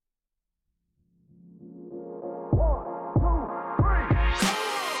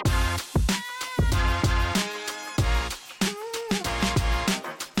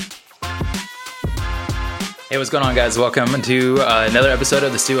Hey, what's going on, guys? Welcome to another episode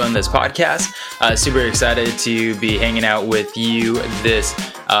of the Stu on This podcast. Super excited to be hanging out with you this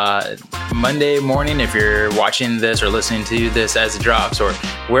Monday morning. If you're watching this or listening to this as it drops, or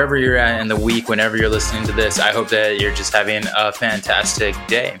wherever you're at in the week, whenever you're listening to this, I hope that you're just having a fantastic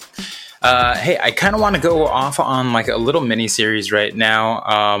day. Hey, I kind of want to go off on like a little mini series right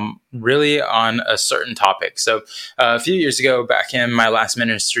now, really on a certain topic. So a few years ago, back in my last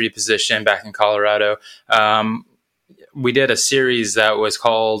ministry position back in Colorado, we did a series that was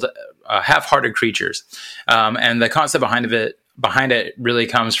called Half-Hearted Creatures. And the concept behind it really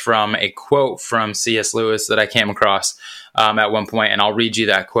comes from a quote from C.S. Lewis that I came across at one point, and I'll read you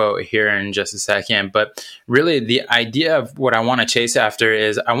that quote here in just a second. But really, the idea of what I want to chase after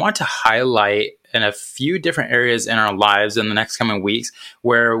is I want to highlight in a few different areas in our lives in the next coming weeks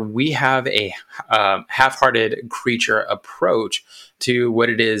where we have a half-hearted creature approach to what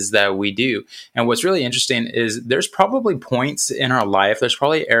it is that we do. And what's really interesting is there's probably points in our life, there's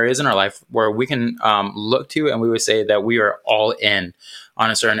probably areas in our life where we can look to and we would say that we are all in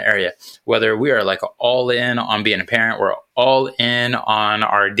on a certain area. Whether we are like all in on being a parent, we're all in on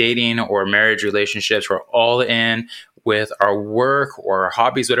our dating or marriage relationships, we're all in with our work or our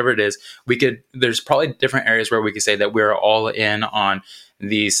hobbies, whatever it is, there's probably different areas where we could say that we're all in on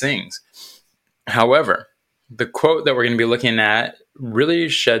these things. However, the quote that we're going to be looking at really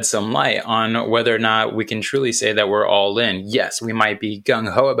sheds some light on whether or not we can truly say that we're all in. Yes, we might be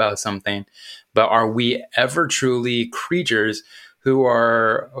gung-ho about something, but are we ever truly creatures who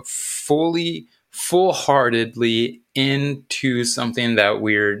are full-heartedly into something that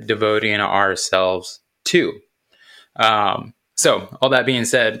we're devoting ourselves to? So all that being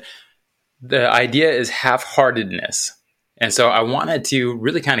said, the idea is half-heartedness. And so I wanted to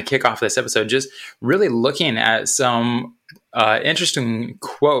really kind of kick off this episode just really looking at some interesting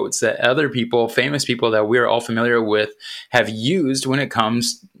quotes that other people, famous people that we're all familiar with, have used when it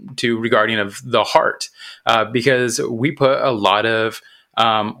comes to regarding of the heart, because we put a lot of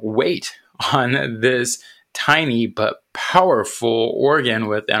weight on this tiny but powerful organ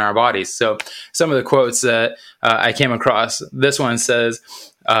within our bodies. So some of the quotes that I came across, this one says,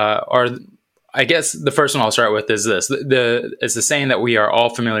 I guess the first one I'll start with is this. It's the saying that we are all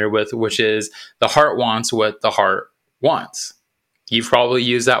familiar with, which is the heart wants what the heart wants. You've probably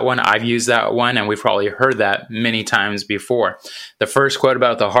used that one. I've used that one, and we've probably heard that many times before. The first quote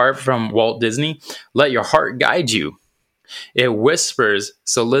about the heart from Walt Disney: "Let your heart guide you. It whispers,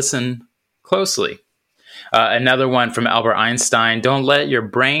 so listen closely." Another one from Albert Einstein: "Don't let your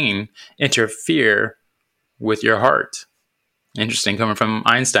brain interfere with your heart." Interesting, coming from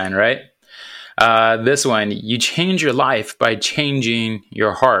Einstein, right? This one: "You change your life by changing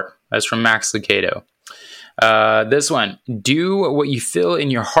your heart." That's from Max Lucado. This one: "Do what you feel in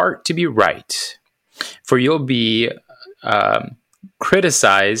your heart to be right, for you'll be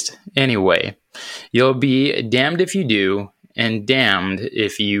criticized anyway. You'll be damned if you do, and damned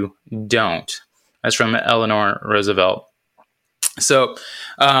if you don't." That's from Eleanor Roosevelt. So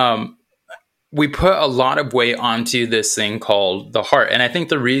we put a lot of weight onto this thing called the heart. And I think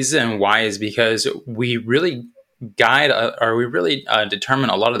the reason why is because we really determine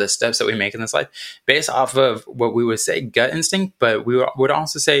a lot of the steps that we make in this life based off of what we would say gut instinct, but we would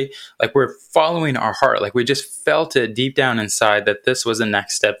also say like we're following our heart. Like we just felt it deep down inside that this was the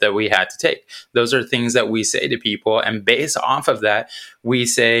next step that we had to take. Those are things that we say to people. And based off of that, we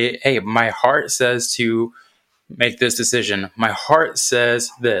say, hey, my heart says to make this decision. My heart says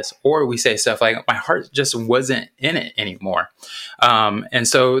this. Or we say stuff like, my heart just wasn't in it anymore. And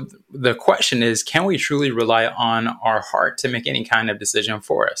so the question is, can we truly rely on our heart to make any kind of decision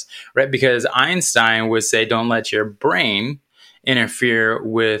for us, right? Because Einstein would say, don't let your brain interfere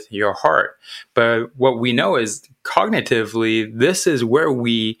with your heart. But what we know is cognitively, this is where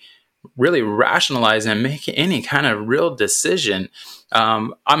we really rationalize and make any kind of real decision.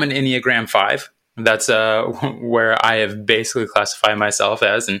 I'm an Enneagram 5. That's where I have basically classified myself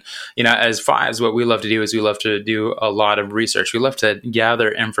as. And, as fives, what we love to do is we love to do a lot of research. We love to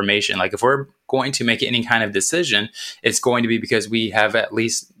gather information. Like if we're going to make any kind of decision, it's going to be because we have at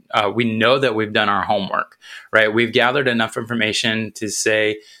least, we know that we've done our homework, right? We've gathered enough information to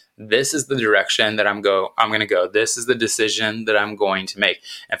say, this is the direction that I'm going to go. This is the decision that I'm going to make.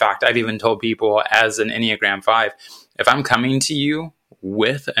 In fact, I've even told people as an Enneagram 5, if I'm coming to you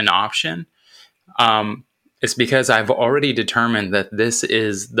with an option, it's because I've already determined that this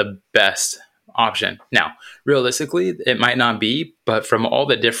is the best option. Now, realistically, it might not be, but from all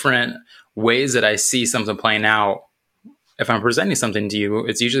the different ways that I see something playing out, if I'm presenting something to you,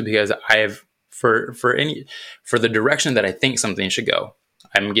 it's usually because I have, for the direction that I think something should go,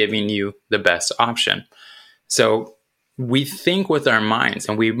 I'm giving you the best option. So we think with our minds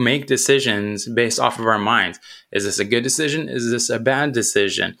and we make decisions based off of our minds. Is this a good decision? Is this a bad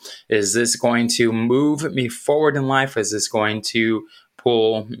decision? Is this going to move me forward in life? Is this going to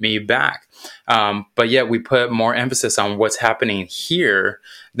pull me back? But yet we put more emphasis on what's happening here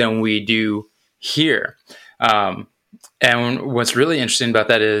than we do here. And what's really interesting about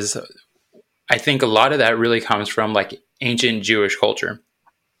that is I think a lot of that really comes from like ancient Jewish culture.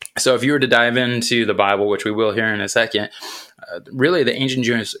 So if you were to dive into the Bible, which we will here in a second, really the ancient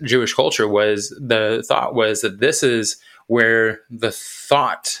Jewish culture the thought was that this is where the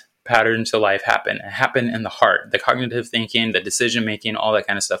thought pattern to life happened. It happened in the heart. The cognitive thinking, the decision making, all that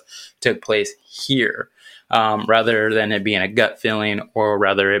kind of stuff took place here, rather than it being a gut feeling or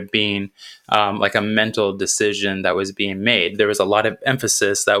rather it being like a mental decision that was being made. There was a lot of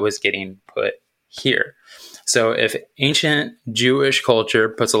emphasis that was getting put here. So if ancient Jewish culture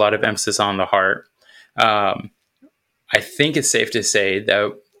puts a lot of emphasis on the heart, I think it's safe to say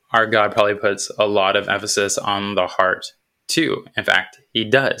that our God probably puts a lot of emphasis on the heart too. In fact, he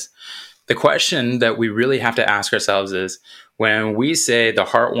does. The question that we really have to ask ourselves is, when we say the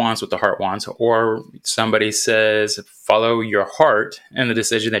heart wants what the heart wants, or somebody says, follow your heart and the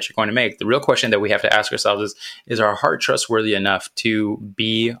decision that you're going to make, the real question that we have to ask ourselves is our heart trustworthy enough to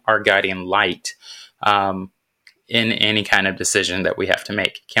be our guiding light in any kind of decision that we have to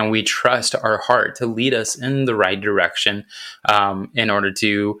make? Can we trust our heart to lead us in the right direction in order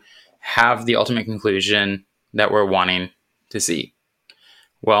to have the ultimate conclusion that we're wanting to see?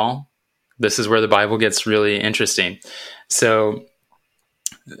 Well, this is where the Bible gets really interesting. So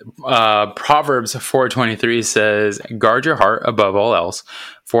Proverbs 4:23 says, guard your heart above all else,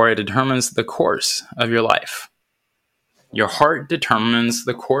 for it determines the course of your life. Your heart determines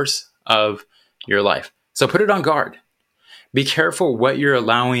the course of your life. So put it on guard. Be careful what you're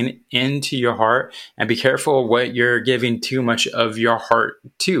allowing into your heart, and be careful what you're giving too much of your heart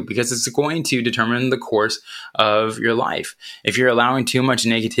to, because it's going to determine the course of your life. If you're allowing too much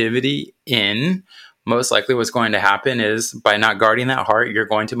negativity in, most likely what's going to happen is, by not guarding that heart, you're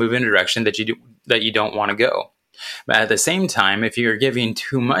going to move in a direction that you don't want to go. But at the same time, if you're giving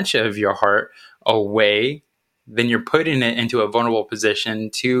too much of your heart away, then you're putting it into a vulnerable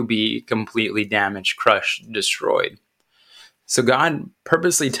position to be completely damaged, crushed, destroyed. So God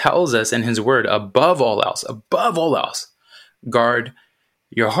purposely tells us in his word, above all else, guard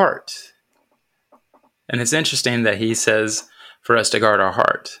your heart. And it's interesting that he says for us to guard our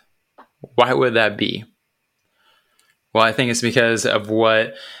heart. Why would that be? Well, I think it's because of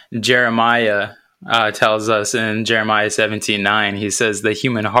what Jeremiah tells us in Jeremiah 17:9. He says the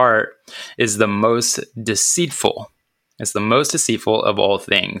human heart is the most deceitful. It's the most deceitful of all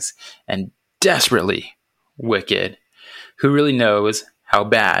things and desperately wicked. Who really knows how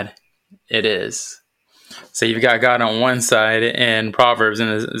bad it is? So you've got God on one side in Proverbs,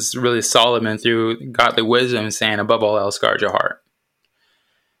 and it's really Solomon through godly wisdom saying, above all else, guard your heart.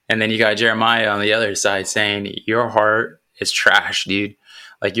 And then you got Jeremiah on the other side saying, your heart is trash, dude.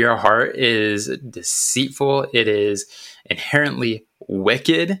 Like, your heart is deceitful. It is inherently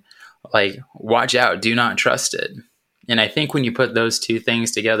wicked. Like, watch out. Do not trust it. And I think when you put those two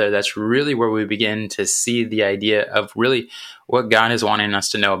things together, that's really where we begin to see the idea of really what God is wanting us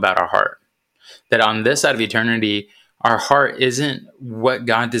to know about our heart. That on this side of eternity, our heart isn't what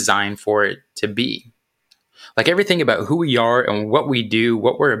God designed for it to be. Like, everything about who we are and what we do,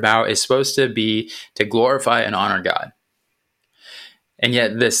 what we're about, is supposed to be to glorify and honor God. And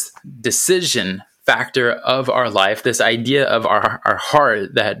yet this decision factor of our life, this idea of our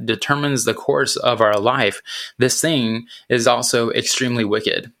heart that determines the course of our life, this thing is also extremely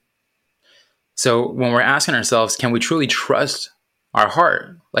wicked. So when we're asking ourselves, can we truly trust our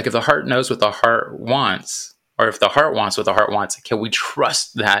heart? Like, if the heart knows what the heart wants, or if the heart wants what the heart wants, can we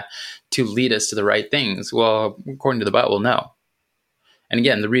trust that to lead us to the right things? Well, according to the Bible, no. And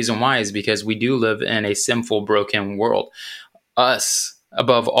again, the reason why is because we do live in a sinful, broken world. Us,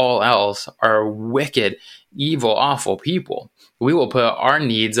 above all else, are wicked, evil, awful people. We will put our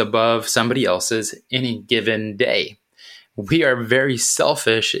needs above somebody else's any given day. We are very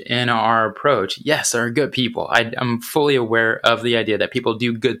selfish in our approach. Yes, there are good people. I'm fully aware of the idea that people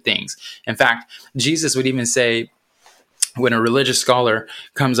do good things. In fact, Jesus would even say, when a religious scholar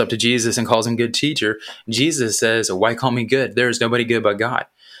comes up to Jesus and calls him good teacher, Jesus says, why call me good? There is nobody good but God.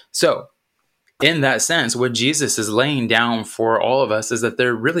 So, in that sense, what Jesus is laying down for all of us is that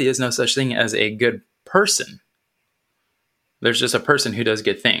there really is no such thing as a good person. There's just a person who does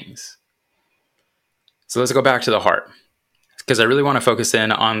good things. So let's go back to the heart, because I really want to focus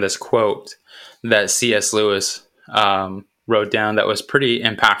in on this quote that C.S. Lewis wrote down that was pretty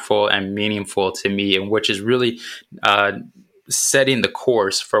impactful and meaningful to me, and which is really setting the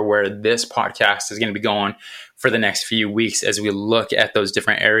course for where this podcast is going to be going for the next few weeks as we look at those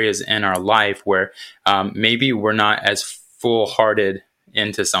different areas in our life where maybe we're not as full-hearted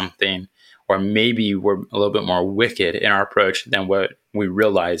into something, or maybe we're a little bit more wicked in our approach than what we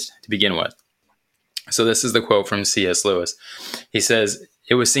realized to begin with. So this is the quote from C.S. Lewis. He says,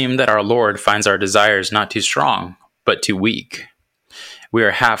 "It would seem that our Lord finds our desires not too strong, but too weak. We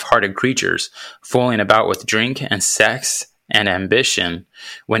are half-hearted creatures, fooling about with drink and sex and ambition,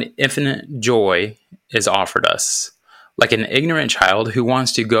 when infinite joy is offered us. Like an ignorant child who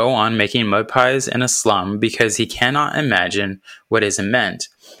wants to go on making mud pies in a slum because he cannot imagine what is meant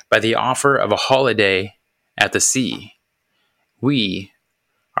by the offer of a holiday at the sea. We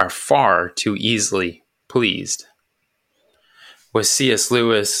are far too easily pleased." With C.S.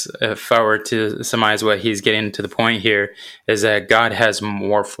 Lewis, if I were to surmise what he's getting to the point here, is that God has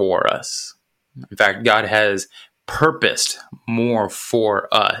more for us. In fact, God has purposed more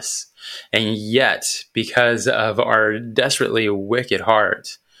for us. And yet, because of our desperately wicked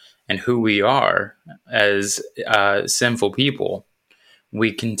heart and who we are as sinful people,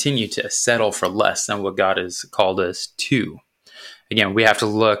 we continue to settle for less than what God has called us to. Again, we have to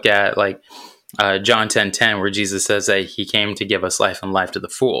look at John 10:10, where Jesus says that he came to give us life and life to the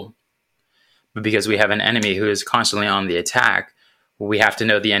full. But because we have an enemy who is constantly on the attack, we have to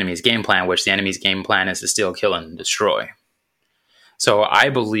know the enemy's game plan, which the enemy's game plan is to steal, kill, and destroy. So I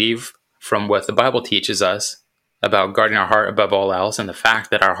believe from what the Bible teaches us about guarding our heart above all else, and the fact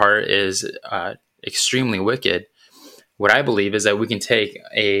that our heart is extremely wicked, what I believe is that we can take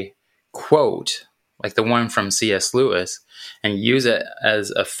a quote like the one from C.S. Lewis and use it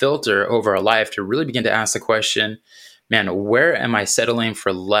as a filter over our life to really begin to ask the question, man, where am I settling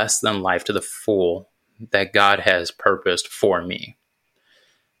for less than life to the full that God has purposed for me?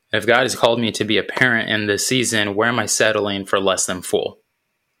 If God has called me to be a parent in this season, where am I settling for less than full?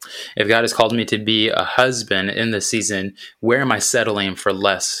 If God has called me to be a husband in this season, where am I settling for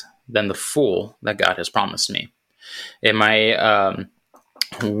less than the full that God has promised me? In my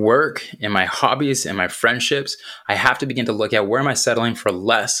work, in my hobbies, in my friendships, I have to begin to look at where am I settling for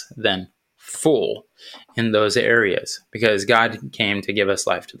less than full in those areas, because God came to give us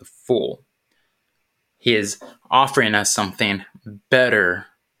life to the full. He is offering us something better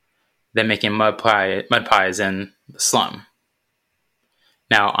than making mud pies in the slum.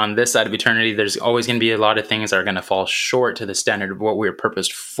 Now, on this side of eternity, there's always going to be a lot of things that are going to fall short to the standard of what we were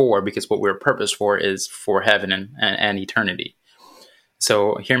purposed for, because what we were purposed for is for heaven and eternity.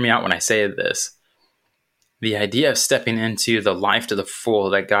 So hear me out when I say this. The idea of stepping into the life to the full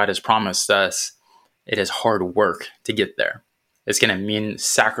that God has promised us, it is hard work to get there. It's going to mean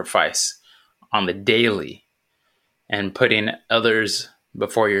sacrifice on the daily and putting others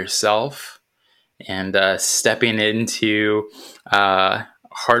before yourself, and stepping into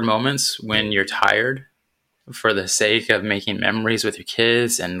hard moments when you're tired for the sake of making memories with your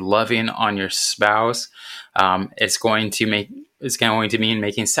kids and loving on your spouse. It's going to mean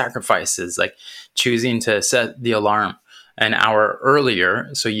making sacrifices, like choosing to set the alarm an hour earlier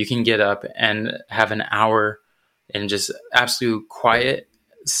so you can get up and have an hour in just absolute quiet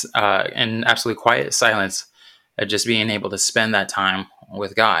silence, just being able to spend that time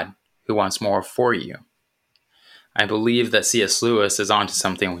with God, who wants more for you. I believe that C.S. Lewis is onto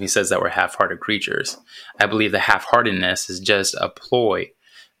something when he says that we're half-hearted creatures. I believe the half-heartedness is just a ploy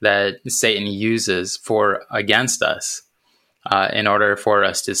that Satan uses against us in order for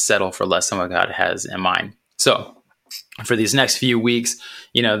us to settle for less than what God has in mind. So for these next few weeks,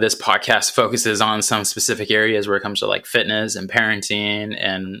 this podcast focuses on some specific areas where it comes to like fitness and parenting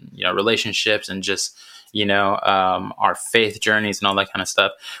and, relationships and just, our faith journeys and all that kind of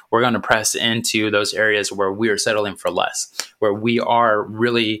stuff. We're going to press into those areas where we are settling for less, where we are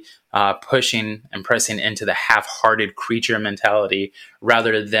really pushing and pressing into the half-hearted creature mentality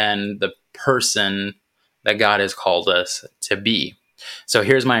rather than the person that God has called us to be. So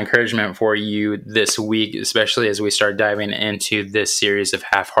here's my encouragement for you this week, especially as we start diving into this series of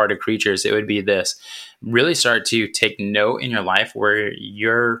half-hearted creatures. It would be this: really start to take note in your life where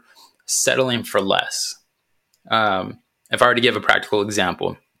you're settling for less. If I were to give a practical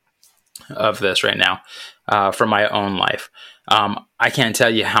example of this right now from my own life, I can't tell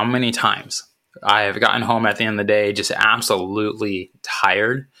you how many times I have gotten home at the end of the day just absolutely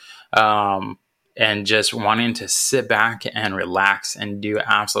tired, and just wanting to sit back and relax and do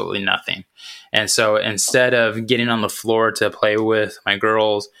absolutely nothing. And so instead of getting on the floor to play with my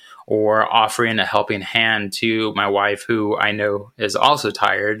girls or offering a helping hand to my wife, who I know is also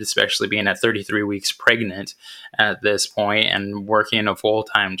tired, especially being at 33 weeks pregnant at this point and working a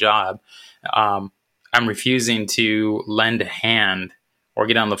full-time job, I'm refusing to lend a hand or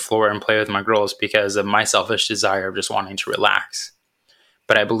get on the floor and play with my girls because of my selfish desire of just wanting to relax.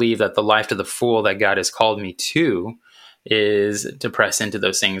 But I believe that the life to the full that God has called me to is to press into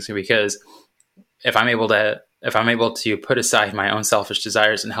those things, because if I'm able to put aside my own selfish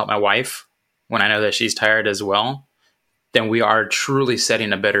desires and help my wife when I know that she's tired as well, then we are truly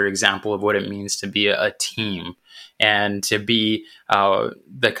setting a better example of what it means to be a team and to be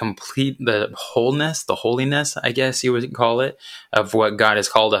the holiness, I guess you would call it, of what God has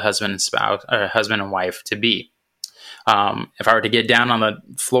called a husband and spouse, or a husband and wife to be. If I were to get down on the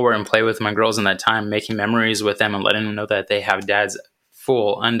floor and play with my girls in that time, making memories with them and letting them know that they have dad's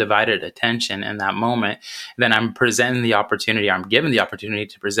full, undivided attention in that moment, then I'm given the opportunity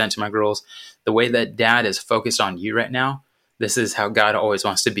to present to my girls the way that dad is focused on you right now. This is how God always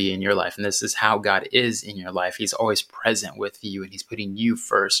wants to be in your life. And this is how God is in your life. He's always present with you, and he's putting you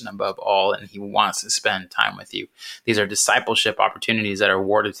first and above all, and he wants to spend time with you. These are discipleship opportunities that are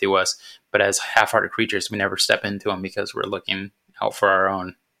awarded to us, but as half-hearted creatures, we never step into them because we're looking out for our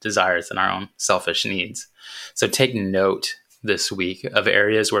own desires and our own selfish needs. So take note this week of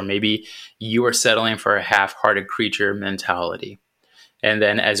areas where maybe you are settling for a half-hearted creature mentality. And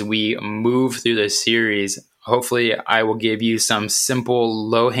then as we move through this series, hopefully I will give you some simple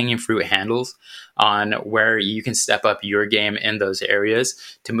low-hanging fruit handles on where you can step up your game in those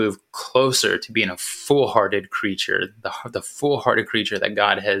areas to move closer to being a full-hearted creature, the full-hearted creature that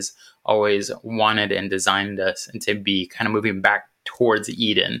God has always wanted and designed us and to be, kind of moving back towards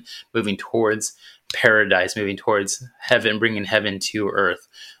Eden, moving towards paradise, moving towards heaven, bringing heaven to earth,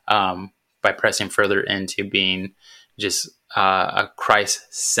 by pressing further into being just a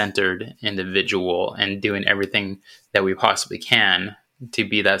Christ-centered individual and doing everything that we possibly can to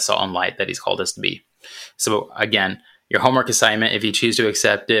be that salt and light that he's called us to be. So again, your homework assignment, if you choose to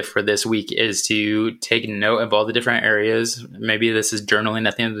accept it for this week, is to take note of all the different areas. Maybe this is journaling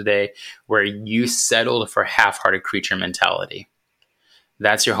at the end of the day where you settled for half-hearted creature mentality.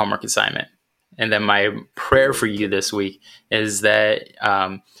 That's your homework assignment. And then my prayer for you this week is that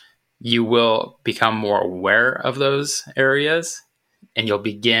you will become more aware of those areas, and you'll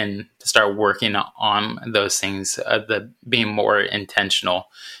begin to start working on those things, being more intentional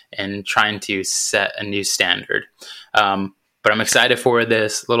and trying to set a new standard. But I'm excited for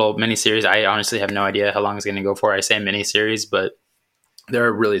this little mini series. I honestly have no idea how long it's going to go for. I say mini series, but there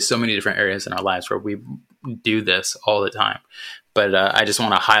are really so many different areas in our lives where we do this all the time. But I just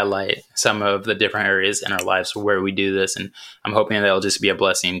want to highlight some of the different areas in our lives where we do this, and I'm hoping that it'll just be a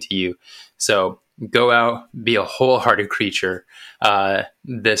blessing to you. So go out, be a wholehearted creature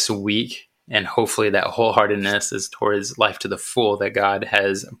this week, and hopefully that wholeheartedness is towards life to the full that God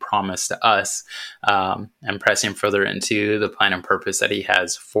has promised to us, and pressing further into the plan and purpose that he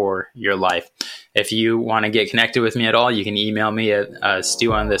has for your life. If you want to get connected with me at all, you can email me at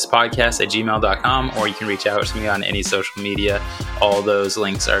stuonthispodcast@gmail.com, or you can reach out to me on any social media. All those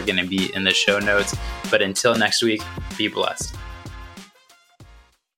links are going to be in the show notes. But until next week, be blessed.